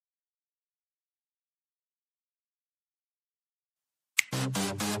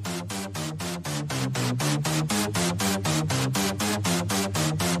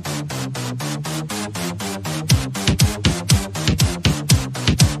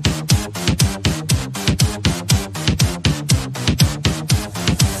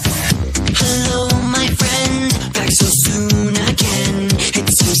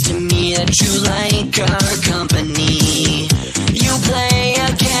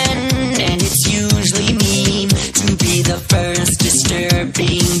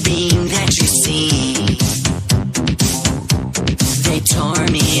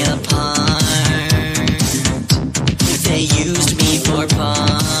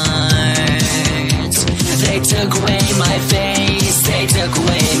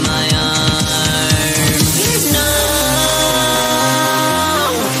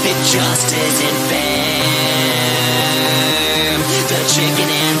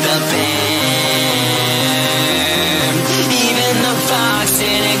the bear. Even the fox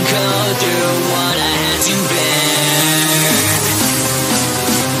didn't go through what I had to bear.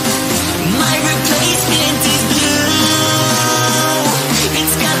 My replacement is blue.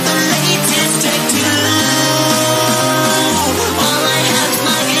 It's got the latest tattoo. All I have's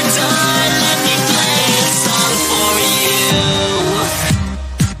my guitar. Let me play a song for you.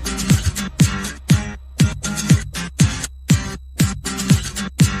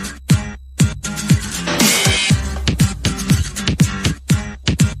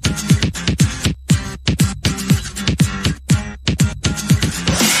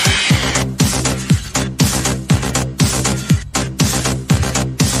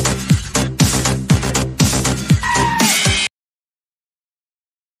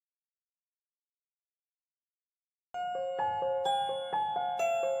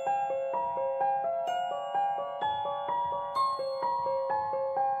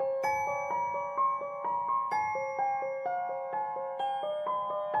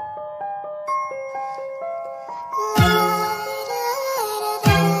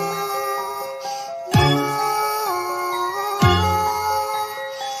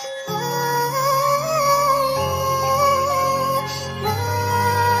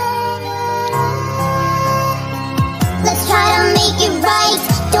 Let's try to make it right.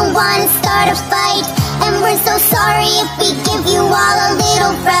 Don't wanna start a fight. And we're so sorry if we give you all a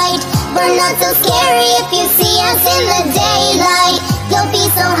little fright. We're not so scary if you see us in the daylight. You'll be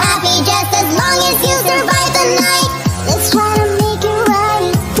so happy just as long as you survive the night. Let's try to make it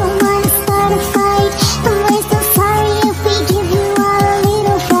right. Don't wanna start a fight. And we're so sorry if we give you all a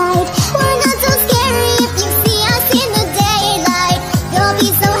little fright. We're not so scary if you see us in the daylight. You'll be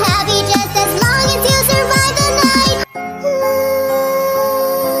so happy just as long as you survive the night.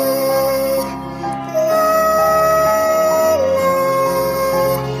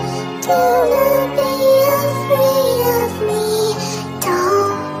 Do not be afraid of me.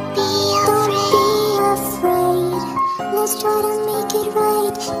 Don't be afraid. Let's try to make it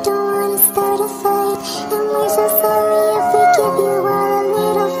right. Don't wanna start a fight. And we're so sorry if we give you all a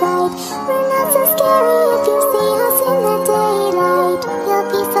little fight. We're not so scary if you see us in the daylight. You'll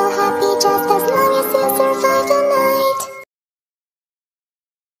be so happy just as long as you survive the night.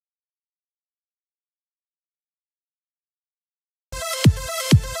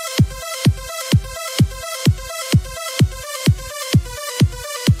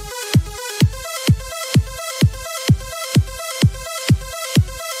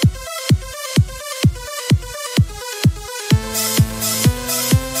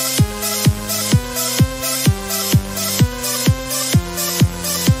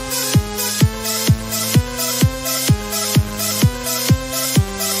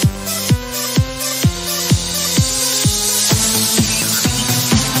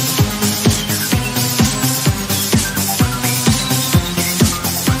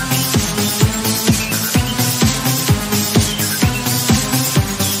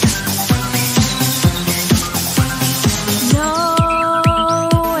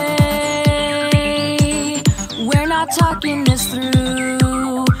 Talking this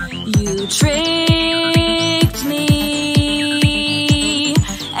through, you tricked me,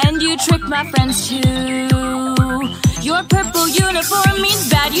 and you tricked my friends too. Your purple uniform means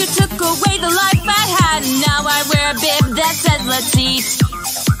bad. You took away the life I had, and now I wear a bib that says let's eat.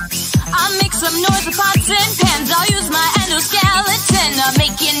 I'll make some noise with pots and pans. I'll use my endoskeleton. I'll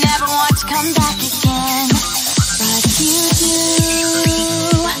make you never want to come back again. But you do.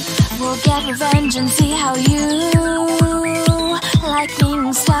 We'll get revenge and see how you like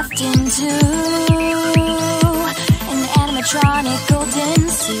being stuffed into an animatronic golden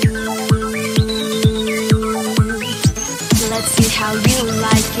suit. Let's see how you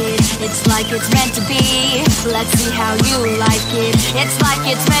like it. It's like it's meant to be. Let's see how you like it. It's like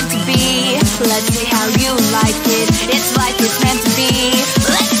it's meant to be. Let's see how you like it. It's like it's meant to be.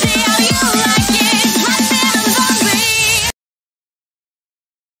 Let's see how you like it. My feelings hungry.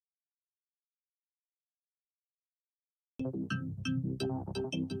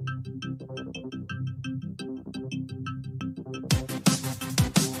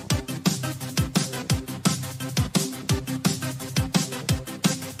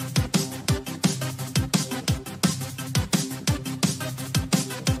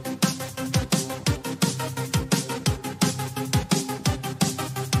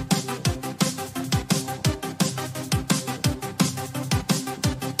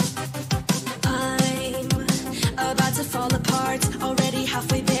 Fall apart, already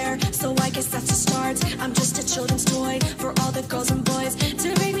halfway there, so I guess that's a start. I'm just a children's